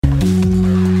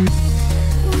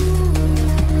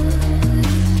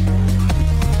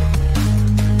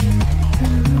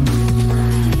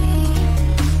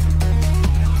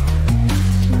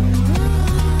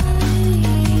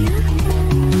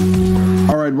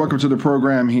welcome to the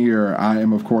program here. I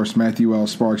am, of course, Matthew L.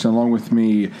 Sparks, and along with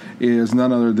me is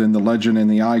none other than the legend and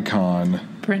the icon,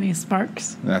 Brittany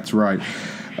Sparks. That's right.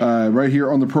 Right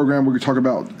here on the program, we're going to talk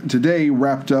about today,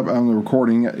 wrapped up on the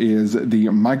recording, is the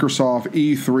Microsoft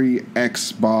E3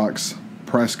 Xbox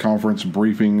press conference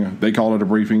briefing. They call it a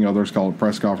briefing, others call it a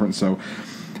press conference. So,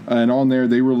 and on there,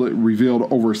 they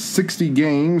revealed over 60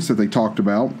 games that they talked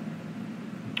about.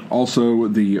 Also,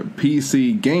 the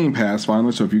PC Game Pass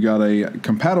finally. So if you got a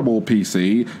compatible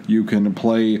PC, you can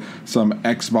play some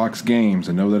Xbox games.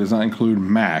 And no, that does not include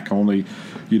Mac. Only,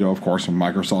 of course,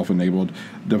 Microsoft-enabled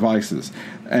devices.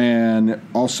 And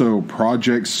also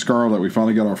Project Scarlett. We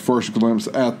finally got our first glimpse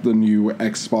at the new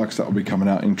Xbox that will be coming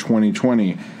out in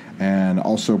 2020. And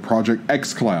also Project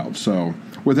xCloud. So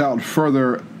without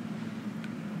further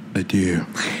ado...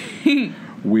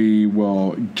 we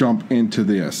will jump into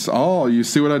this. Oh, you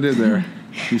see what I did there?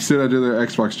 You see what I did there?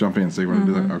 Xbox jump in. See what I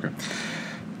did there? Okay.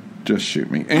 Just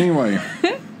shoot me. Anyway,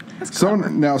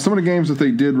 now some of the games that they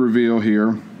did reveal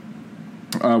here,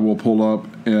 we'll pull up.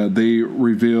 They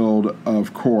revealed,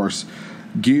 of course,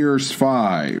 Gears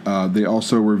 5. They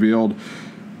also revealed,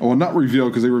 well, not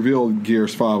revealed because they revealed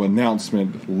Gears 5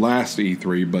 announcement last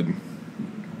E3, but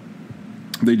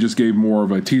they just gave more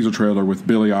of a teaser trailer with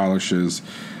Billie Eilish's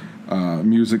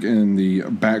music in the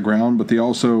background, but they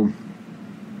also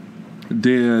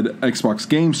did Xbox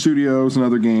Game Studios and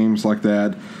other games like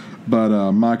that. But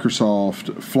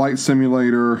Microsoft Flight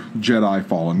Simulator, Jedi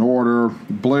Fallen Order,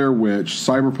 Blair Witch,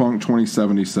 Cyberpunk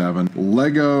 2077,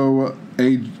 Lego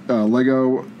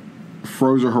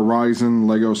Frozen Horizon,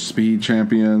 Lego Speed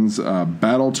Champions,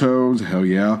 Battletoads, hell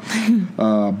yeah,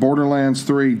 Borderlands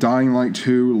 3, Dying Light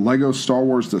 2, Lego Star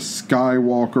Wars The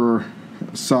Skywalker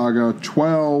Saga,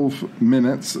 12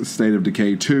 Minutes, State of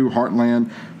Decay 2, Heartland,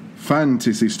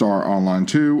 Phantasy Star Online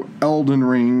 2, Elden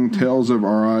Ring, Tales of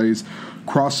Arise,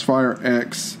 Crossfire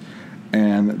X,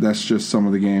 and that's just some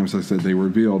of the games I said they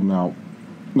revealed. Now,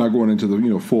 not going into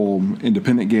the full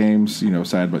independent games,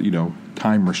 sad, but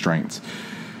time restraints.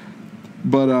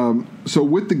 But so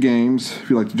with the games, if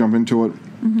you'd like to jump into it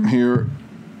here.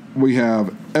 We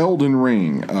have Elden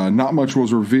Ring. Not much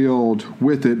was revealed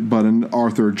with it, but an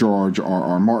Arthur George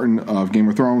R.R. Martin of Game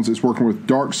of Thrones is working with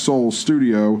Dark Souls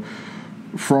Studio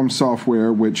from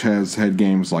Software, which has had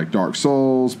games like Dark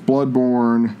Souls,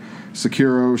 Bloodborne,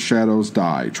 Sekiro, Shadows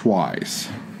Die Twice.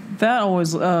 That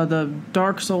always, the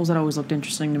Dark Souls, that always looked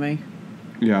interesting to me.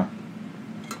 Yeah.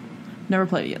 Never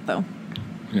played it yet, though.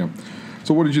 Yeah.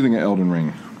 So what did you think of Elden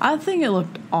Ring? I think it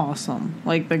looked awesome.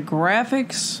 Like, the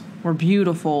graphics were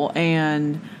beautiful,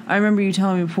 and I remember you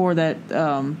telling me before that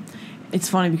it's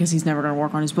funny because he's never going to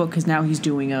work on his book because now he's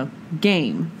doing a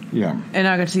game. Yeah. And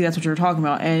I got to see that's what you were talking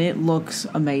about, and it looks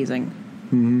amazing.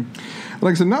 Mm-hmm.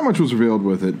 Like I said, not much was revealed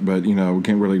with it, but, we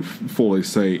can't really fully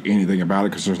say anything about it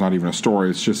because there's not even a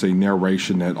story. It's just a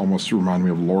narration that almost reminded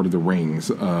me of Lord of the Rings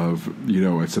of,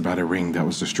 it's about a ring that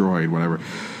was destroyed, whatever.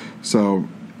 So,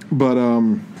 but,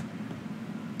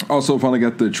 also finally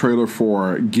got the trailer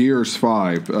for Gears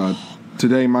 5.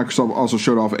 Today, Microsoft also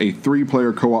showed off a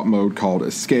 3-player co-op mode called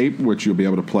Escape, which you'll be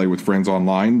able to play with friends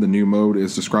online. The new mode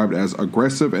is described as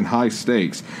aggressive and high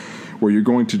stakes, where you're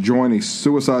going to join a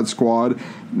suicide squad.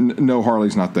 No,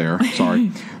 Harley's not there.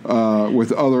 Sorry.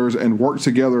 With others and work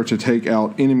together to take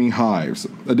out enemy hives.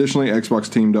 Additionally,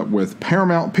 Xbox teamed up with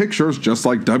Paramount Pictures, just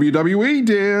like WWE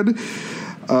did,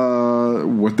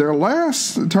 with their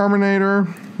last Terminator.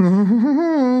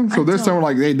 So this time,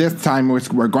 this time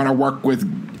we're going to work with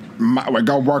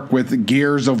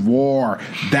Gears of War.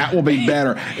 That will be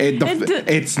better.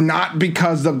 It's not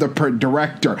because of the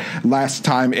director. Last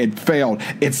time it failed.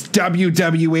 It's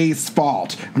WWE's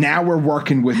fault. Now we're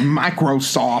working with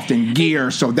Microsoft and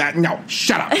Gears. So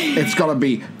shut up.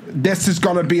 This is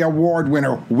going to be award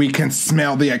winner. We can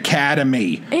smell the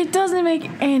Academy. It doesn't make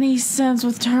any sense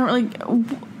with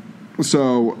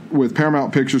So, with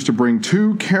Paramount Pictures to bring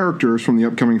 2 characters from the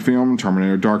upcoming film,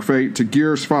 Terminator Dark Fate, to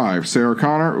Gears 5, Sarah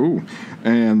Connor,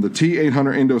 and the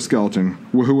T-800 endoskeleton,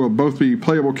 who will both be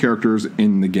playable characters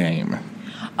in the game.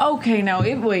 Okay, now,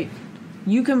 wait.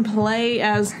 You can play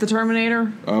as the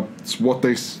Terminator? It's what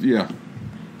they... Yeah.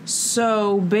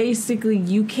 So, basically,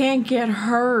 you can't get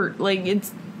hurt.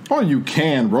 Oh, you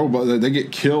can. They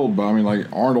get killed by,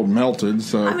 Arnold melted,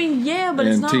 so... yeah, but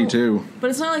it's not... And T2. But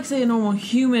it's not like, say, a normal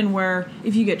human where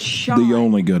if you get shot... The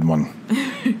only good one.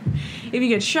 If you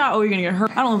get shot, you're going to get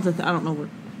hurt. I don't know what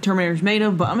Terminator's made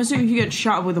of, but I'm assuming if you get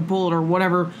shot with a bullet or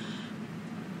whatever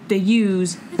they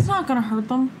use, it's not going to hurt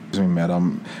them. We met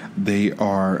them. They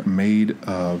are made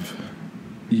of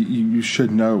You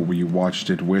should know. You watched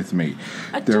it with me.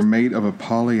 They're made of a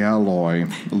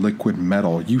polyalloy liquid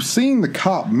metal. You've seen the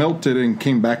cup melted and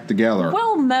came back together.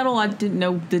 Well, metal, I didn't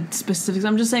know the specifics.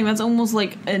 I'm just saying that's almost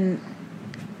like an...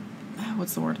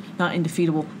 What's the word? Not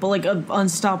indefeatable, but like an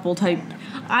unstoppable type.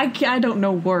 I don't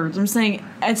know words. I'm saying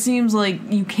it seems like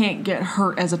you can't get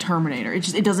hurt as a Terminator.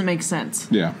 It doesn't make sense.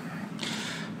 Yeah.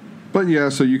 But yeah,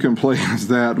 so you can play as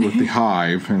that with the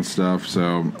Hive and stuff.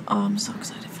 So I'm so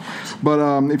excited for it. But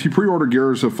if you pre-order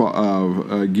Gears of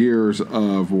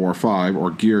War 5,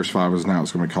 or Gears 5 is now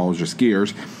it's going to be called, just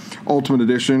Gears Ultimate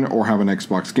Edition, or have an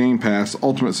Xbox Game Pass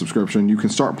Ultimate subscription, you can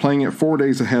start playing it 4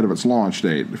 days ahead of its launch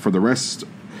date. For the rest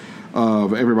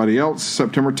of everybody else,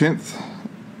 September 10th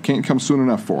can't come soon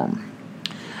enough for them.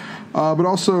 But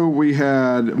also we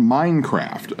had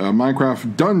Minecraft.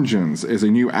 Minecraft Dungeons is a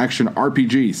new action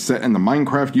RPG set in the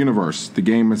Minecraft universe. The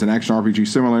game is an action RPG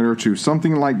simulator to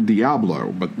something like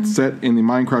Diablo, but set in the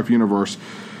Minecraft universe.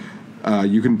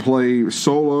 You can play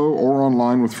solo or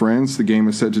online with friends. The game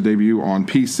is set to debut on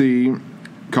PC,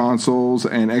 consoles,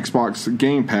 and Xbox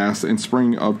Game Pass in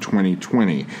spring of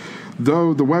 2020.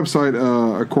 Though the website,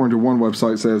 according to one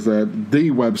website, says that the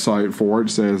website for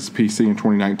it says PC in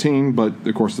 2019, but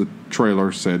of course the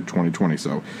trailer said 2020,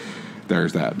 so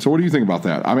there's that. So what do you think about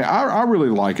that? I mean, I really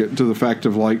like it, to the fact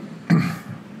of like,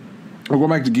 I'll go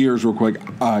back to Gears real quick,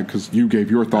 because you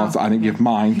gave your thoughts, I didn't give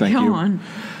mine, thank you.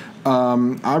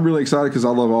 I'm really excited because I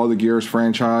love all the Gears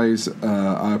franchise.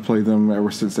 I played them ever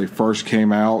since they first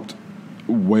came out,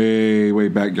 way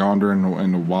back yonder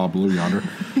in the wild blue yonder.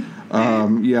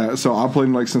 Yeah, so I played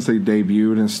them like since they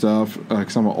debuted and stuff,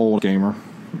 because I'm an old gamer.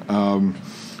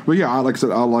 But yeah, like I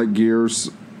said, I like Gears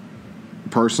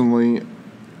personally,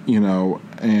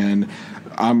 and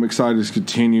I'm excited to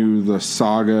continue the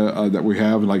saga that we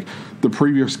have. Like, the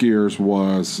previous Gears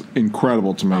was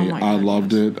incredible to me. I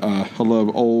loved it. I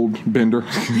love old Bender,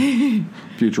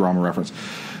 Futurama reference.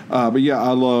 But yeah,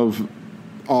 I love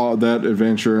all that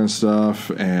adventure and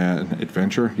stuff, and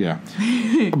adventure, yeah.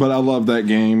 But I love that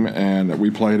game, and we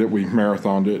played it. We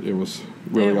marathoned it. It was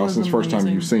really awesome. It's the first time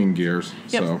you've seen Gears.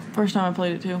 Yep, so first time I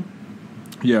played it too.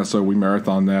 Yeah, so we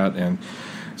marathoned that, and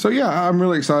so yeah, I'm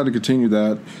really excited to continue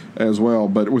that as well.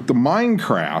 But with the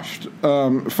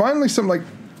Minecraft, finally, something like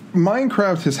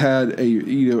Minecraft has had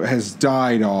has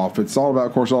died off. It's all about,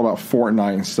 of course, all about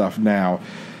Fortnite and stuff now.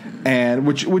 And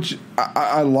which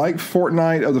I like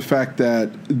Fortnite, of the fact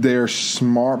that they're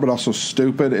smart but also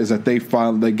stupid, is that they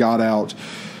got out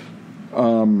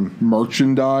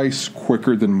merchandise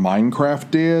quicker than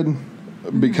Minecraft did,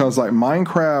 because like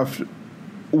Minecraft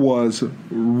was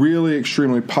really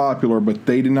extremely popular, but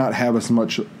they did not have as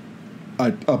much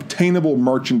obtainable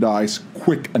merchandise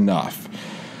quick enough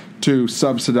to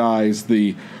subsidize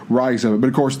the rise of it. But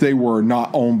of course, they were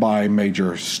not owned by a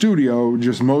major studio,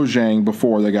 just Mojang,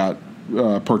 before they got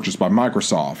purchased by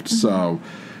Microsoft. So,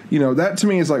 that to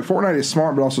me is like, Fortnite is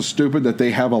smart but also stupid, that they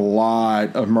have a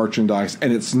lot of merchandise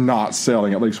and it's not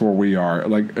selling, at least where we are.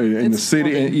 Like in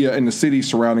the city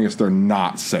surrounding us, they're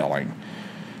not selling.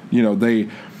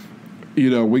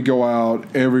 We go out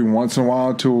every once in a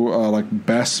while to like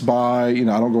Best Buy. I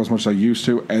don't go as much as I used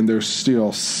to, and there's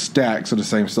still stacks of the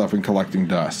same stuff and collecting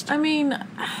dust. I mean,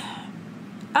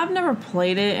 I've never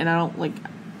played it, and I don't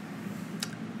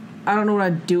know what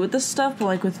I'd do with this stuff, but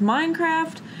like with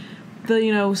Minecraft,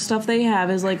 the stuff they have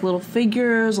is like little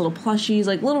figures, little plushies,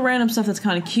 like little random stuff that's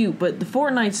kind of cute, but the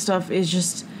Fortnite stuff is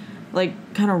just like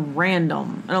kind of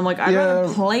random, and I'm like, I'd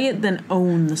rather play it than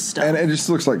own the stuff. And it just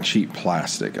looks like cheap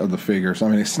plastic of the figures. I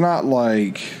mean, it's not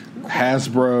like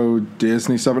Hasbro,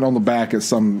 Disney stuff, and on the back it's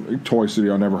some toy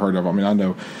studio I never heard of. I mean, I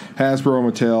know Hasbro,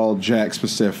 Mattel, Jack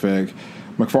Specific,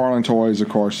 McFarlane Toys, of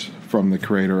course, from the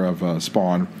creator of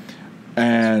Spawn,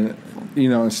 and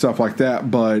and stuff like that.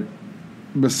 But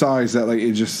besides that, like,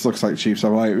 it just looks like cheap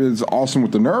stuff. Like, it's awesome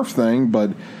with the Nerf thing,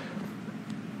 but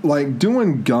like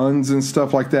doing guns and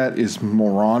stuff like that is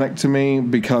moronic to me,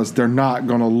 because they're not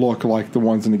going to look like the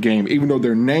ones in the game, even though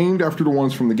they're named after the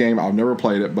ones from the game. I've never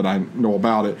played it, but I know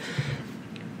about it.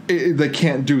 They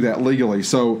can't do that legally.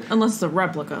 So unless it's a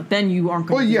replica, then you aren't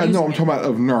going to. Well, yeah, no, I'm talking about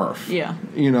of Nerf. Yeah,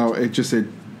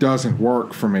 it doesn't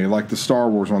work for me. Like the Star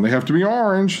Wars one, they have to be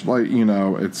orange. Like,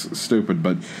 it's stupid.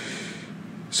 But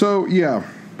so yeah.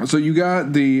 So you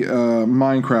got the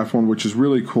Minecraft one, which is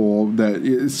really cool.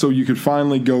 So you could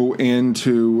finally go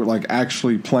into like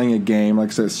actually playing a game, like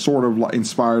I said, sort of like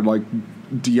inspired like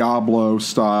Diablo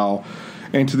style,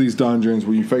 into these dungeons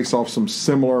where you face off some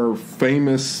similar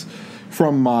famous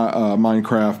from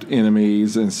Minecraft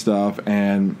enemies and stuff.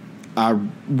 And I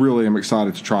really am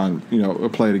excited to try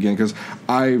and play it again, because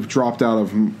I've dropped out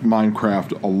of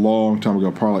Minecraft a long time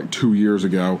ago, probably like 2 years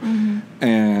ago,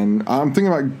 and I'm thinking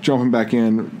about jumping back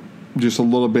in just a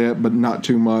little bit, but not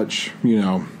too much,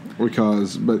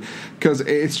 because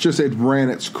it ran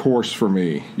its course for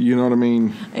me. You know what I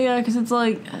mean? Yeah, because it's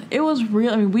like, it was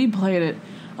real. I mean, we played it,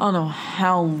 I don't know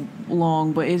how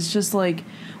long, but it's just like,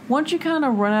 once you kind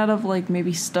of run out of like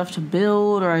maybe stuff to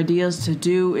build or ideas to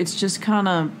do, it's just kind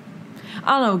of,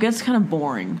 I don't know, it gets kind of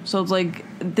boring. So it's like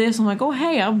this, I'm like, oh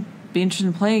hey, I'll be interested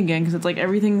in playing again, because it's like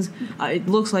it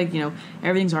looks like,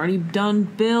 everything's already done,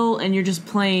 built, and you're just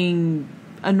playing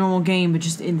a normal game, but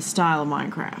just in the style of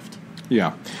Minecraft.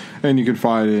 Yeah, and you can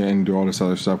fight it and do all this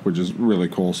other stuff, which is really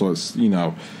cool. So it's,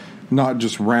 not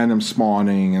just random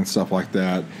spawning and stuff like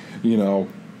that,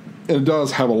 It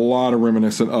does have a lot of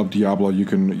reminiscent of Diablo. You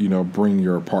can, bring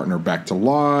your partner back to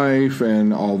life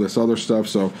and all this other stuff.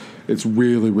 So it's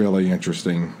really, really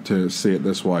interesting to see it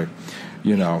this way.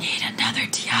 We need another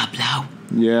Diablo.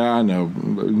 Yeah, I know.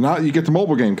 Not you get the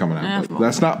mobile game coming out, but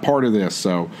that's not part of this.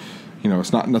 So,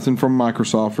 it's not nothing from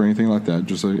Microsoft or anything like that.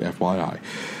 Just a FYI.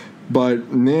 But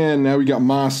then now we got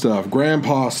my stuff,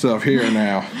 Grandpa stuff here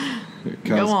now.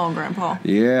 Go on, Grandpa.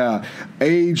 Yeah.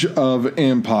 Age of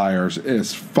Empires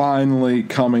is finally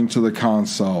coming to the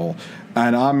console.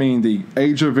 And I mean, the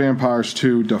Age of Empires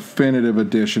 2 Definitive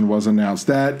Edition was announced.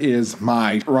 That is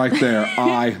right there.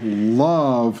 I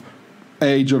love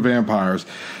Age of Empires.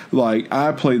 Like,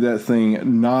 I played that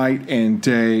thing night and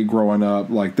day growing up.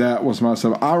 Like, that was my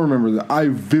stuff. I remember that. I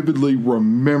vividly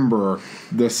remember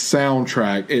the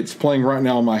soundtrack. It's playing right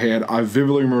now in my head. I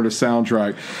vividly remember the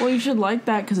soundtrack. Well, you should like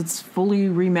that because it's fully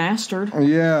remastered.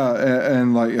 Yeah,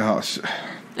 and like,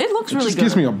 it looks really good. It just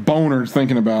gives me a boner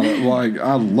thinking about it. Like,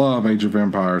 I love Age of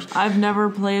Empires. I've never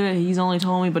played it. He's only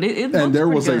told me, but it looks and there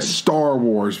was good. A Star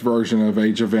Wars version of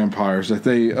Age of Empires that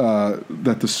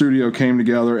that the studio came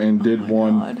together and did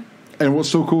one. God. And what's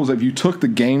so cool is if you took the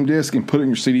game disc and put it in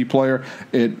your CD player,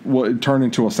 it turned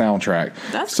into a soundtrack.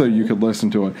 That's so cool. You could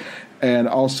listen to it. And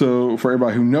also, for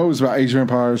everybody who knows about Age of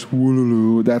Empires,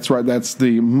 that's right, that's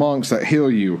the monks that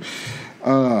heal you.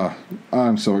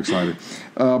 I'm so excited.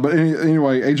 But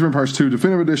anyway, Age of Empires 2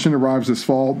 Definitive Edition arrives this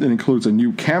fall. It includes a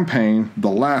new campaign,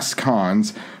 The Last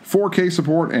Cons, 4K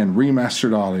support, and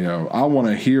remastered audio. I want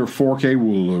to hear 4K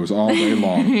Wooloos all day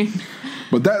long.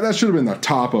 But that should have been the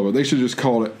top of it. They should have just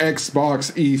called it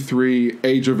Xbox E3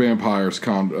 Age of Empires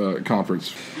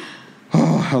conference.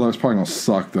 Oh, hell, that's probably going to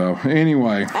suck, though.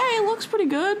 Anyway. Hey, it looks pretty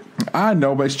good. I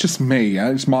know, but it's just me.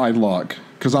 It's my luck.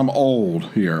 Because I'm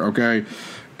old here, okay?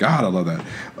 God, I love that.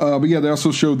 But yeah, they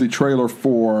also showed the trailer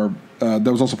for that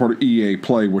was also part of EA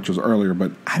Play, which was earlier.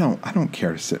 But I don't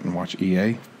care to sit and watch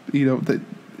EA.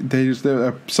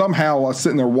 They're somehow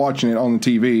sitting there watching it on the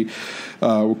TV,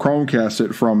 Chromecast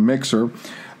it from Mixer.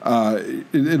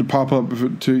 It'll pop up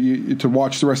to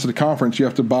watch the rest of the conference. You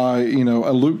have to buy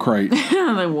a loot crate.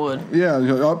 They would. Yeah,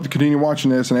 to continue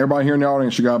watching this, and everybody here in the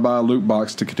audience, you got to buy a loot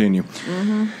box to continue.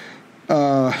 Mm-hmm.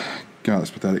 God, that's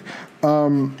pathetic.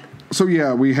 So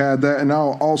yeah, we had that, and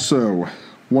now also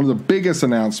one of the biggest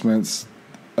announcements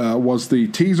was the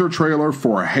teaser trailer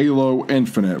for Halo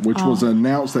Infinite, which was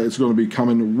announced that it's going to be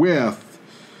coming with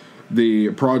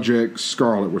the Project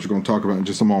Scarlett, which we're going to talk about in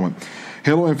just a moment.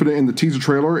 Halo Infinite in the teaser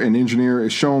trailer, an engineer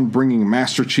is shown bringing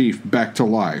Master Chief back to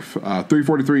life.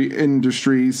 343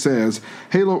 Industries says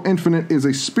Halo Infinite is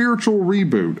a spiritual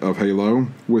reboot of Halo,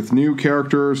 with new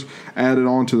characters added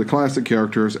on to the classic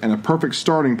characters, and a perfect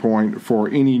starting point for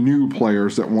any new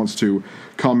players that wants to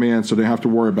come in so they have to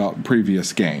worry about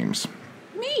previous games.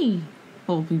 Me.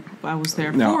 Well, I was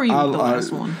there for you with the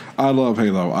last one. I love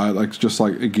Halo. Just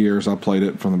like Gears, I played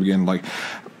it from the beginning.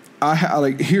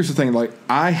 Here's the thing.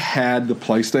 I had the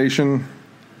PlayStation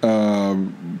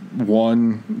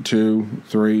 1, 2,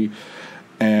 3,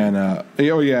 and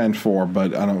and 4,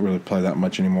 but I don't really play that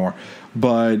much anymore.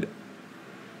 But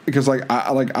because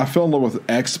I fell in love with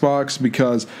Xbox,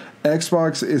 because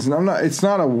Xbox is it's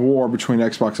not a war between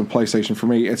Xbox and PlayStation for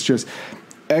me. It's just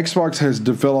Xbox has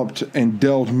developed and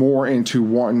delved more into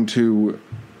wanting to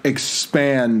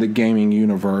expand the gaming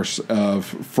universe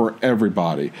for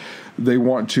everybody. They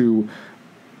want to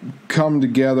come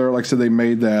together. Like I said, they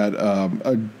made that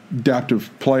adaptive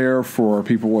player for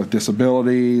people with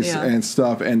disabilities and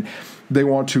stuff, and they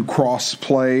want to cross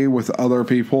play with other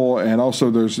people. And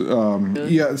also there's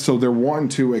so they're wanting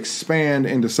to expand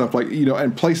into stuff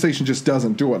and PlayStation just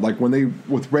doesn't do it. Like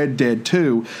with Red Dead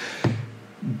 2,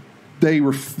 they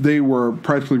were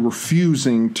practically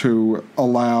refusing to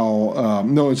allow.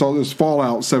 It was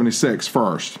Fallout 76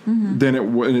 first. Mm-hmm. Then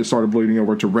it started bleeding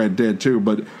over to Red Dead 2.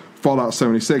 But Fallout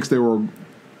 76, they were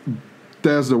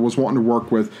Bethesda was wanting to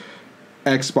work with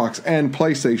Xbox and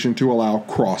PlayStation to allow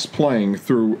cross-playing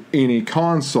through any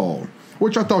console,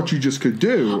 which I thought you just could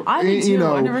do. I did too.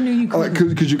 I never knew you could.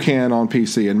 Because you can on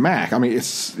PC and Mac. I mean,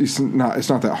 it's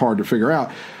not that hard to figure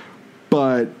out.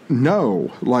 But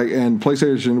no, and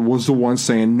PlayStation was the one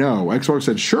saying no. Xbox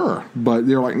said sure, but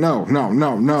they're like no.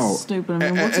 Stupid.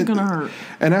 I mean, what's it gonna hurt?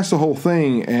 And that's the whole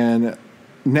thing. And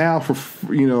now, with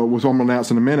what I'm gonna announce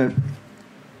in a minute,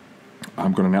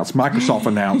 I'm gonna announce Microsoft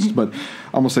announced, but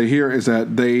I'm gonna say here is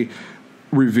that they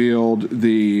revealed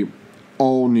the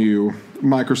all new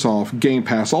Microsoft Game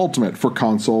Pass Ultimate for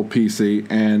console, PC,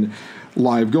 and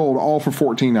Live Gold, all for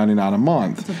 $14.99 a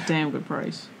month. That's a damn good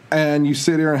price. And you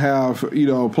sit here and have,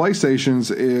 PlayStation's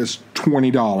is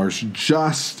 $20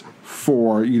 just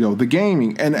for, the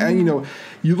gaming. And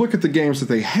you look at the games that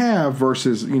they have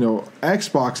versus,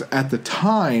 Xbox at the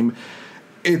time,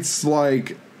 it's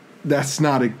like that's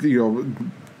not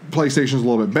PlayStation's a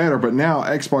little bit better, but now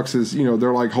Xbox is,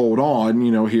 they're like, hold on,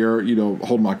 here,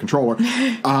 hold my controller.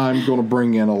 I'm going to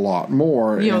bring in a lot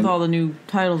more. Yeah, with all the new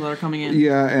titles that are coming in.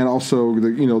 Yeah, and also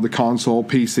the console,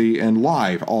 PC, and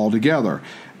Live all together.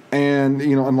 And,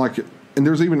 and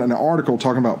there's even an article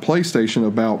talking about PlayStation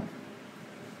about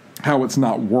how it's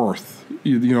not worth,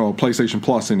 PlayStation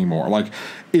Plus anymore. Like,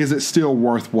 is it still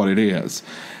worth what it is?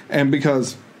 And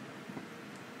because,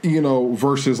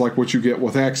 versus like what you get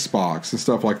with Xbox and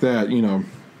stuff like that,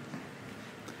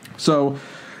 So,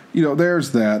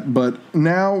 there's that. But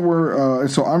now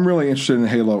so I'm really interested in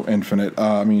Halo Infinite.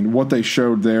 I mean, what they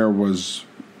showed there was,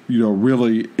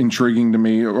 really intriguing to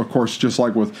me. Of course, just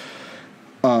like with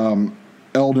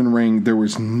Elden Ring, there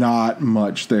was not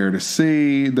much there to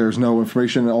see. There's no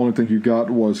information. The only thing you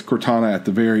got was Cortana at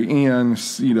the very end,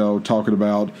 talking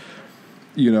about,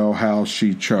 how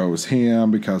she chose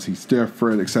him because he's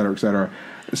different, et cetera, et cetera.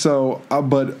 So,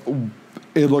 but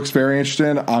it looks very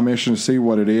interesting. I'm interested to see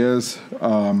what it is.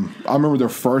 I remember their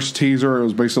first teaser. It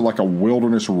was basically like a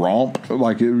wilderness romp.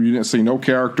 Like you didn't see no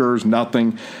characters,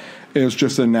 nothing. It was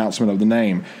just an announcement of the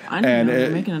name. I didn't know they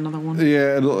were making another one.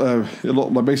 Yeah, it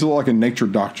looked basically like a nature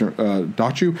basically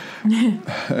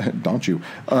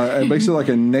like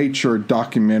a nature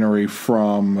documentary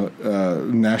from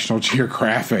National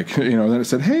Geographic. Then it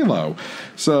said Halo.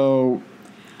 So,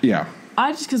 yeah.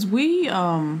 Because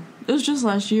it was just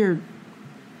last year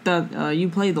that you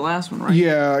played the last one, right?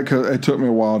 Yeah, because it took me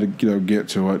a while to get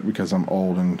to it because I'm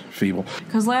old and feeble.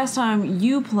 Because last time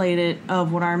you played it,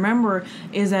 of what I remember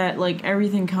is that like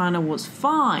everything kind of was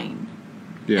fine.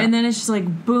 Yeah. And then it's just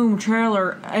like boom,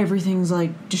 trailer, everything's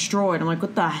like destroyed. I'm like,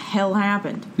 what the hell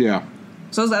happened? Yeah.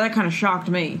 So that kind of shocked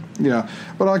me. Yeah,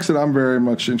 but like I said, I'm very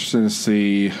much interested to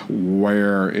see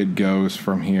where it goes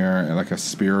from here, and like a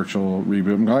spiritual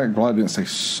reboot. I'm glad I didn't say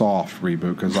soft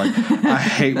reboot because like I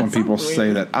hate when people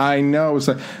say that. I know it's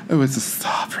like, oh, it's a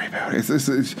soft reboot.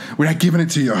 It's we're not giving it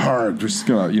to you hard. We're just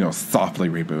gonna softly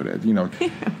reboot it. Yeah.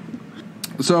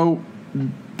 So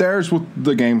there's what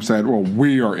the game said. Well,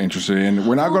 we are interested in.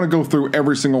 We're not going to go through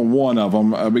every single one of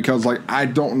them because like I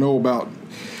don't know about.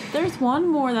 There's one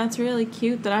more that's really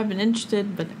cute that I've been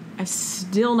interested, but I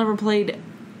still never played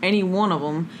any one of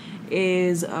them.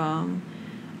 Is I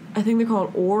think they're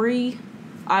called Ori.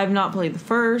 I've not played the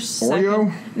first,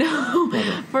 Oreo? Second, no,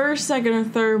 okay. First, second, or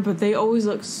third, but they always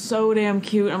look so damn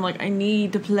cute. I'm like, I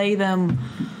need to play them.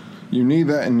 You need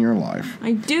that in your life.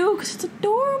 I do, because it's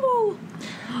adorable.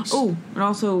 Oh, and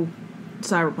also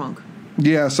Cyberpunk.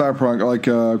 Yeah, Cyberpunk. Like,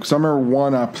 because I remember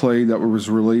one I played that was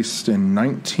released in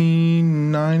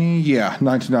 1990. Yeah,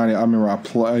 1990. I remember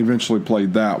I eventually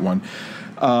played that one.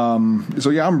 So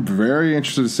yeah, I'm very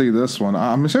interested to see this one.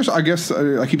 I'm essentially, I guess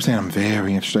I keep saying I'm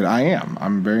very interested. I am.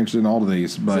 I'm very interested in all of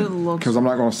these, but because I'm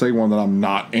not going to say one that I'm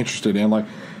not interested in. Like,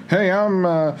 hey, I'm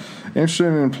interested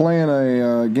in playing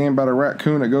a game about a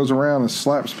raccoon that goes around and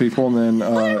slaps people and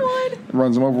then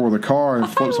runs them over with a car and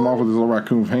flips them off with his little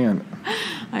raccoon hand.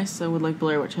 I still would like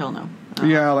Blair Witch. Hell no.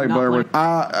 Yeah, I like Blair Witch.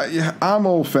 I'm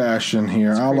old-fashioned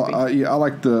here. I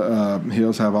like the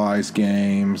Hills Have Eyes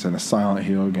games and the Silent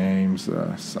Hill games.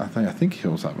 I think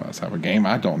Hills Have Eyes have a game.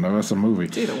 I don't know. That's a movie.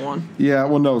 It's either one. Yeah,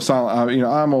 well, no, Silent.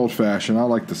 I'm old-fashioned. I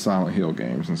like the Silent Hill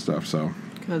games and stuff. So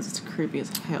because it's creepy as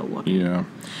hell looking. Yeah.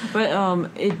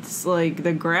 But it's like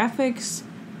the graphics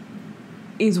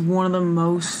is one of the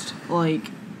most like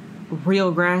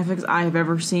real graphics I have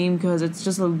ever seen because it's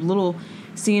just a little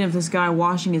scene of this guy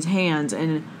washing his hands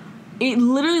and it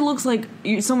literally looks like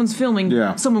someone's filming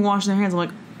someone washing their hands. I'm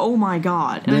like, oh my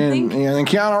god. And then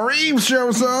Keanu Reeves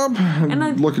shows up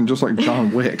and looking just like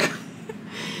John Wick.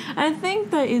 I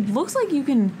think that it looks like you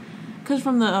can, because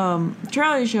from the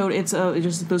trailer you showed, it's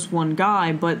just this one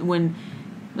guy, but when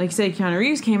like say Keanu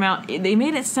Reeves came out, they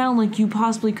made it sound like you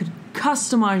possibly could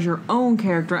customize your own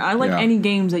character. I like any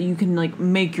games that you can like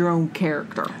make your own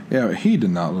character. Yeah, but he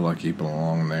did not look like he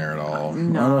belonged there at all.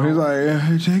 No. He's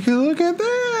like, take a look at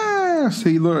this.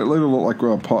 He looked like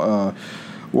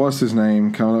what's his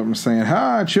name, coming up and saying,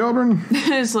 "Hi, children."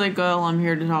 It's like, well, I'm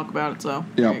here to talk about it, so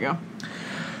there you go.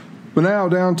 But now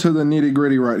down to the nitty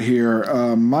gritty right here.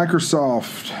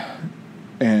 Microsoft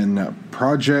and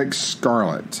Project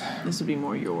Scarlett. This would be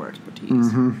more your expertise.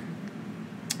 Mm-hmm.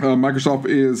 Microsoft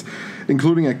is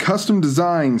including a custom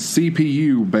designed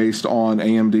CPU based on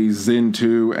AMD's Zen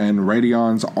 2 and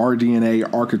Radeon's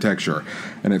RDNA architecture,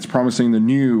 and it's promising the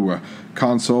new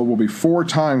console will be 4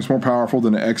 times more powerful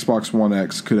than the Xbox One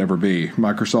X could ever be.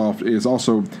 Microsoft is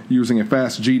also using a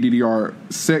fast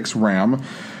GDDR6 RAM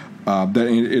that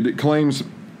it claims,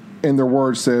 in their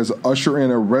words, says usher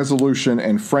in a resolution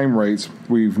and frame rates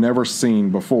we've never seen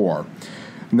before.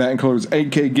 And that includes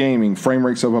 8K gaming, frame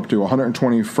rates of up to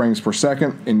 120 frames per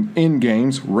second in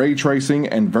games, ray tracing,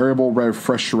 and variable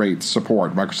refresh rate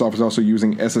support. Microsoft is also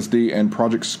using SSD and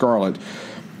Project Scarlett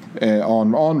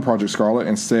on Project Scarlett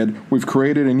and said, "We've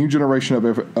created a new generation of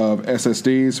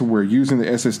SSDs. We're using the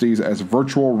SSDs as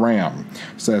virtual RAM,"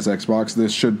 says Xbox.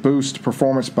 "This should boost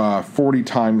performance by 40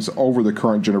 times over the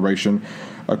current generation,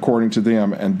 according to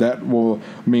them, and that will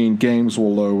mean games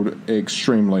will load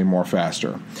extremely more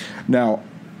faster." Now,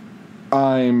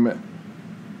 I'm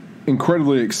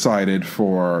incredibly excited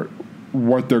for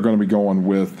what they're going to be going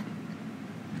with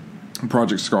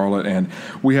Project Scarlett, and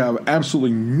we have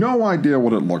absolutely no idea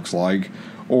what it looks like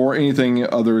or anything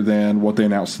other than what they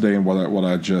announced today and what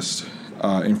I just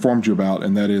informed you about,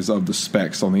 and that is of the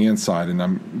specs on the inside. And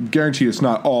I'm guarantee it's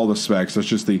not all the specs. It's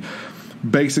just the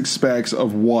basic specs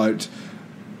of what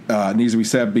needs to be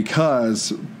said,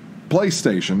 because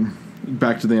PlayStation,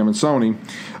 back to them and Sony,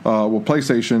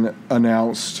 PlayStation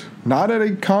announced, not at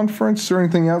a conference or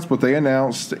anything else, but they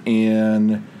announced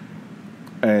in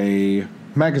a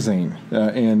magazine,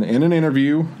 in an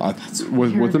interview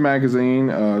with the magazine,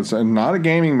 so not a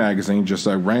gaming magazine, just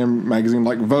a random magazine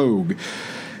like Vogue,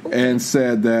 and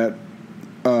said that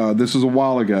this was a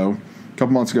while ago, a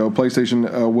couple months ago, PlayStation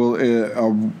will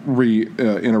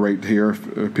reiterate here,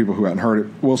 people who hadn't heard it,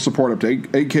 will support up to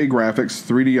 8K graphics,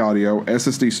 3D audio,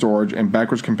 SSD storage, and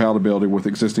backwards compatibility with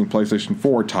existing PlayStation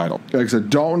 4 titles. Like I said,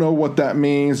 don't know what that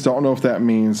means. Don't know if that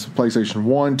means PlayStation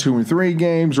 1, 2, and 3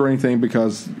 games or anything,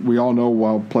 because we all know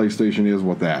what PlayStation is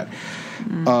with that.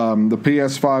 The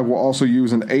PS5 will also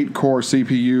use an 8-core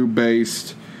CPU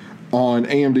based on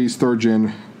AMD's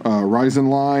 3rd-gen Ryzen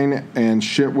line and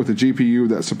ship with a GPU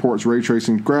that supports ray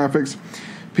tracing graphics,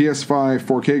 PS5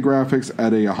 4K graphics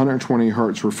at a 120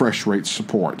 Hz refresh rate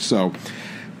support. So,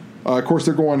 of course,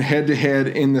 they're going head-to-head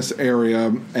in this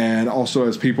area, and also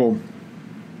as people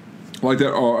like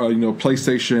that are,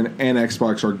 PlayStation and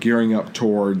Xbox are gearing up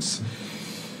towards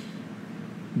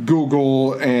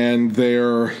Google and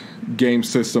their game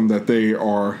system that they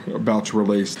are about to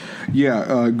release.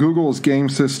 Google's game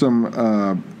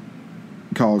system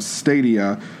called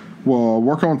Stadia will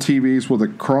work on TVs with a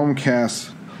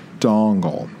Chromecast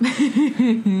dongle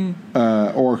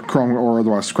or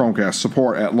otherwise Chromecast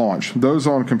support at launch. Those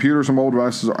on computers and mobile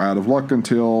devices are out of luck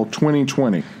until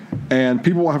 2020. And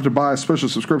people will have to buy a special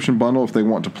subscription bundle if they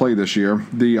want to play this year.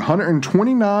 The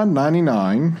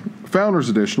 $129.99 Founders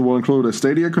Edition will include a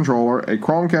Stadia controller, a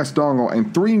Chromecast dongle,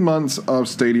 and 3 months of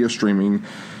Stadia streaming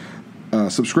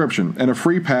subscription, and a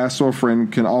free pass so a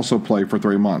friend can also play for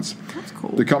 3 months. That's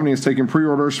cool. The company is taking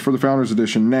pre-orders for the Founders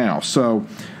Edition now. So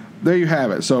there you have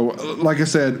it. So like I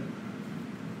said,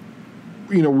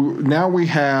 now we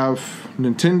have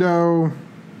Nintendo,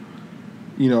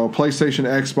 PlayStation,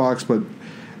 Xbox, but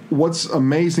what's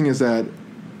amazing is that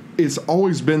it's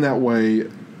always been that way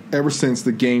ever since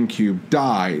the GameCube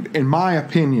died. In my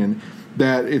opinion,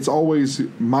 that it's always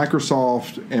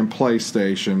Microsoft and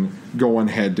PlayStation going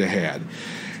head to head.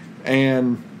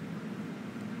 And,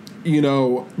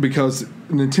 because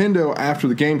Nintendo, after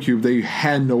the GameCube, they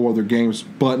had no other games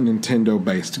but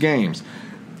Nintendo-based games.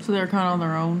 So they're kind of on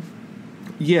their own?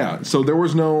 Yeah, so there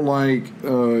was no,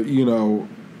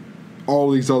 all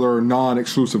these other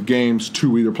non-exclusive games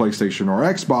to either PlayStation or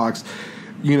Xbox,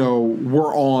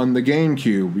 were on the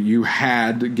GameCube. You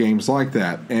had games like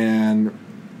that. And,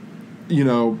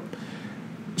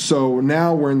 so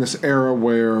now we're in this era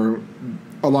where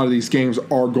a lot of these games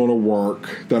are going to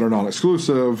work that are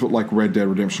non-exclusive, like Red Dead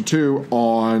Redemption 2,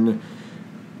 on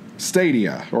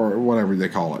Stadia, or whatever they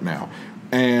call it now.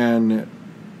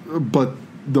 But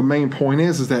the main point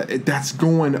is that that's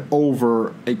going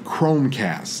over a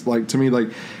Chromecast. To me,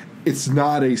 it's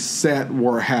not a set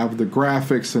where I have the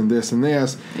graphics and this and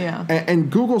this. Yeah.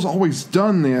 And Google's always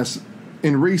done this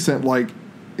in recent, like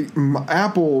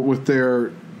Apple with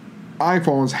their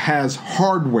iPhones has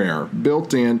hardware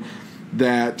built in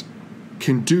that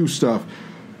can do stuff.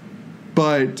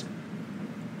 But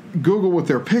Google with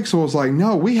their Pixel is like,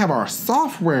 no, we have our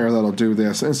software that'll do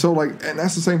this. And so, like, and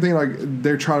that's the same thing, like,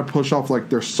 they're trying to push off, like,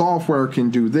 their software can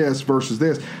do this versus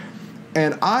this.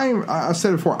 And I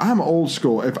said it before, I'm old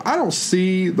school. If I don't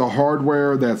see the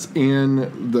hardware that's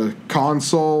in the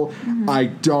console, I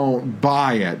don't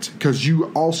buy it. Because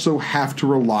you also have to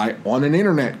rely on an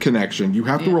internet connection. You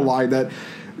have to rely that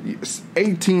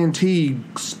AT&T,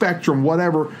 Spectrum,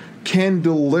 whatever, can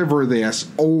deliver this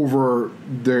over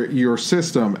your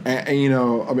system, and,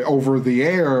 over the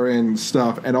air and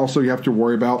stuff. And also you have to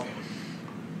worry about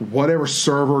whatever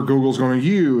server Google's going to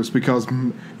use, because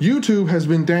YouTube has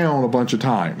been down a bunch of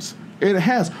times. It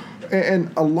has.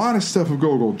 And a lot of stuff of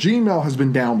Google, Gmail has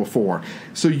been down before.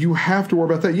 So you have to worry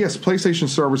about that. Yes, PlayStation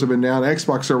servers have been down,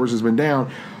 Xbox servers has been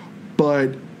down,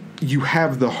 but you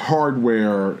have the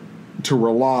hardware to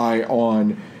rely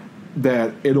on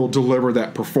that it'll deliver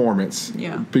that performance.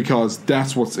 Yeah. Because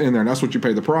that's what's in there, and that's what you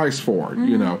pay the price for,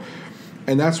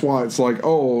 And that's why it's like,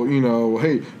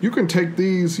 hey, you can take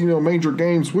these, major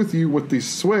games with you with the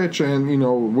Switch, and,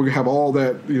 we have all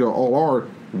that, all our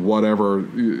whatever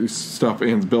stuff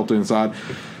built inside.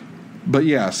 But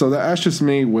yeah, so that's just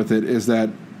me with it, is that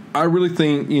I really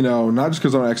think, not just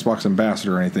because I'm an Xbox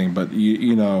ambassador or anything, but,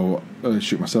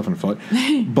 shoot myself in the foot.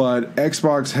 But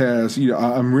Xbox has,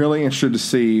 I'm really interested to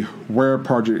see where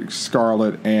Project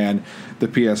Scarlett and the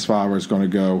PS5 is going to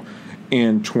go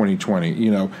in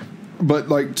 2020, But,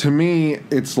 like, to me,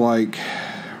 it's like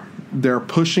they're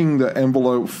pushing the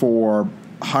envelope for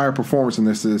higher performance in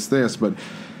this, but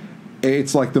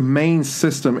it's like the main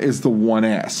system is the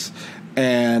 1S,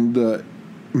 and the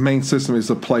main system is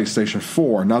the PlayStation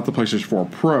 4, not the PlayStation 4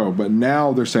 Pro. But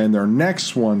now they're saying their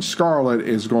next one, Scarlett,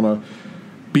 is going to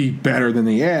be better than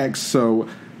the X. So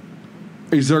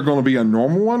is there going to be a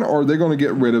normal one, or are they going to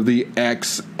get rid of the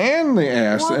X and the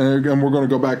S, and we're going to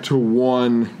go back to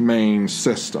one main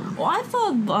system? Well, I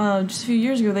thought just a few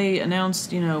years ago they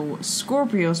announced,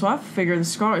 Scorpio, so I figured the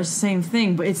Scarlett is the same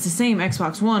thing, but it's the same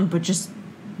Xbox One, but just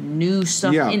new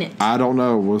stuff in it. I don't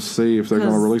know. We'll see if they're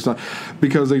going to release that,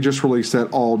 because they just released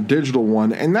that all digital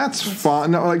one, and that's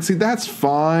fine. No, that's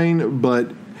fine,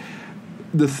 but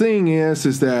the thing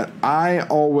is that I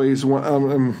always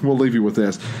want. We'll leave you with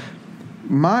this.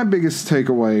 My biggest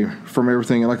takeaway from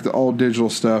everything, like the all digital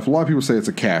stuff, a lot of people say it's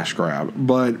a cash grab,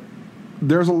 but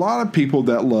there's a lot of people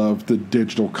that love the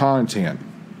digital content.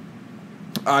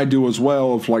 I do as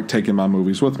well, of like taking my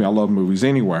movies with me. I love movies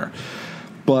anywhere.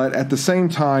 But at the same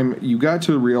time, you got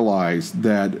to realize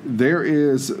that there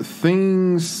is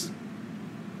things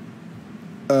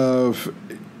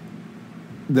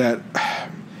that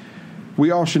we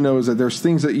all should know, is that there's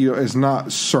things that is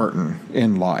not certain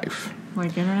in life.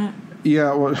 Like internet?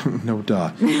 Yeah, well, no, duh.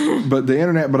 But the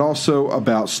internet, but also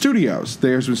about studios.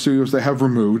 There's been studios that have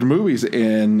removed movies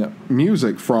and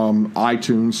music from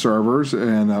iTunes servers,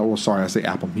 and I say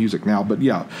Apple Music now, but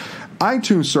yeah,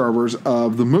 iTunes servers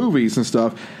of the movies and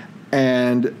stuff.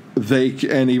 And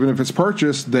even if it's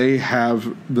purchased,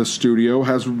 the studio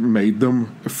has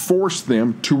forced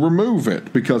them to remove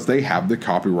it because they have the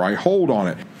copyright hold on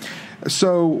it.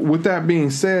 So with that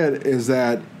being said, is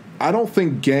that I don't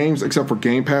think games, except for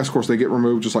Game Pass, of course, they get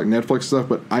removed just like Netflix stuff,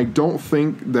 but I don't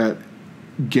think that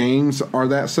games are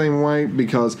that same way,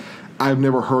 because I've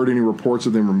never heard any reports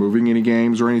of them removing any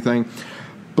games or anything.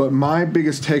 But my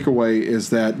biggest takeaway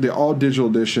is that the all digital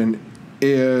edition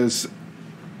is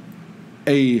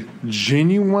a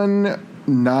genuine,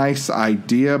 nice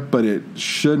idea, but it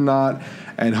should not,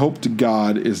 and hope to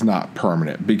God, is not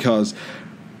permanent, because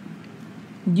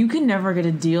you can never get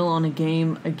a deal on a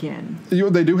game again.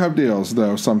 They do have deals,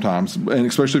 though, sometimes, and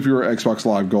especially if you're an Xbox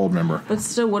Live Gold member. But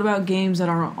still, what about games that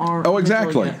aren't? Oh,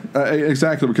 exactly.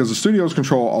 Exactly, because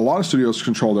a lot of studios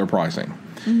control their pricing.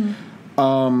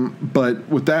 Mm-hmm. But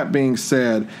with that being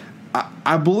said,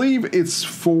 I believe it's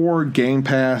for Game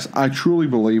Pass. I truly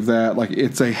believe that. Like,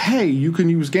 it's hey, you can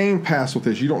use Game Pass with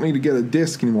this. You don't need to get a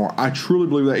disc anymore. I truly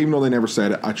believe that, even though they never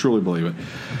said it. I truly believe it.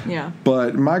 Yeah.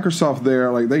 But Microsoft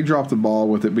they dropped the ball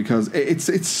with it, because it's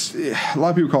a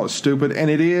lot of people call it stupid, and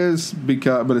it is,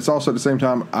 but it's also at the same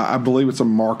time, I believe it's a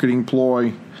marketing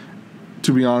ploy,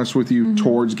 to be honest with you, mm-hmm.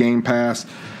 towards Game Pass.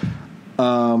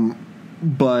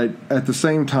 But at the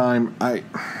same time,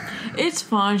 it's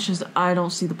fine. It's just I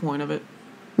don't see the point of it.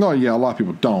 No, yeah, a lot of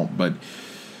people don't, but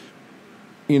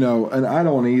and I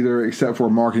don't either, except for a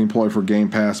marketing ploy for Game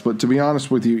Pass. But to be honest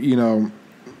with you,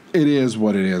 it is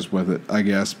what it is with it, I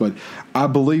guess. But I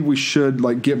believe we should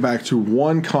like get back to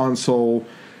one console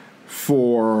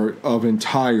of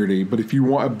entirety. But if you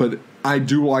want, but I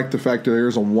do like the fact that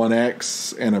there's a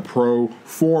 1X and a Pro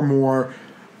for more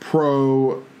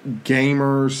pro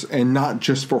gamers, and not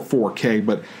just for 4K,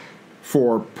 but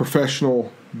for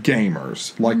professional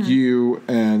gamers like you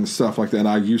and stuff like that. And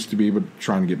I used to be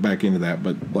trying to get back into that,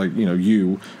 but like, you know,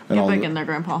 you and Get all back in there,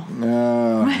 Grandpa.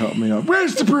 help me out.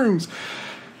 Where's the prunes?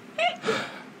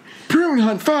 Prune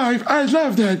Hunt 5. I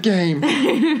love that game.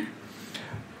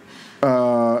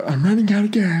 I'm running out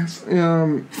of gas.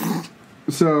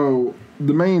 So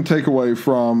the main takeaway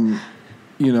from,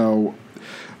 you know,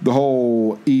 the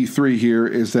whole E3 here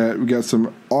is that we got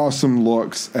some awesome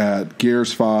looks at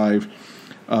Gears 5,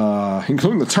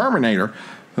 including the Terminator.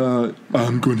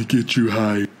 I'm going to get you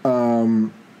high.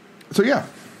 So yeah,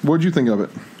 what did you think of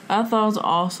it? I thought it was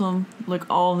awesome. Like,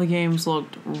 all the games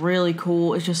looked really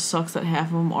cool. It just sucks that half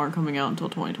of them aren't coming out until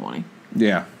 2020.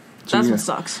 Yeah. So That's what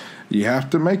sucks. You have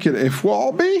to make it if we'll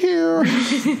all be here.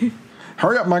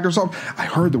 Hurry up, Microsoft. I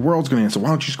heard the world's going to end, so why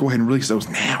don't you just go ahead and release those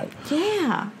now?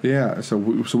 Yeah. Yeah, so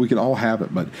we can all have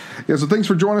it. But yeah, so thanks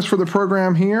for joining us for the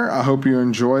program here. I hope you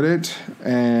enjoyed it.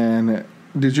 And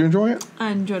did you enjoy it? I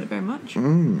enjoyed it very much.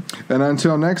 And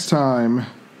until next time,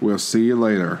 we'll see you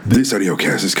later. This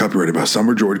audiocast is copyrighted by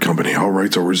Somberdroid Company. All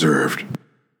rights are reserved.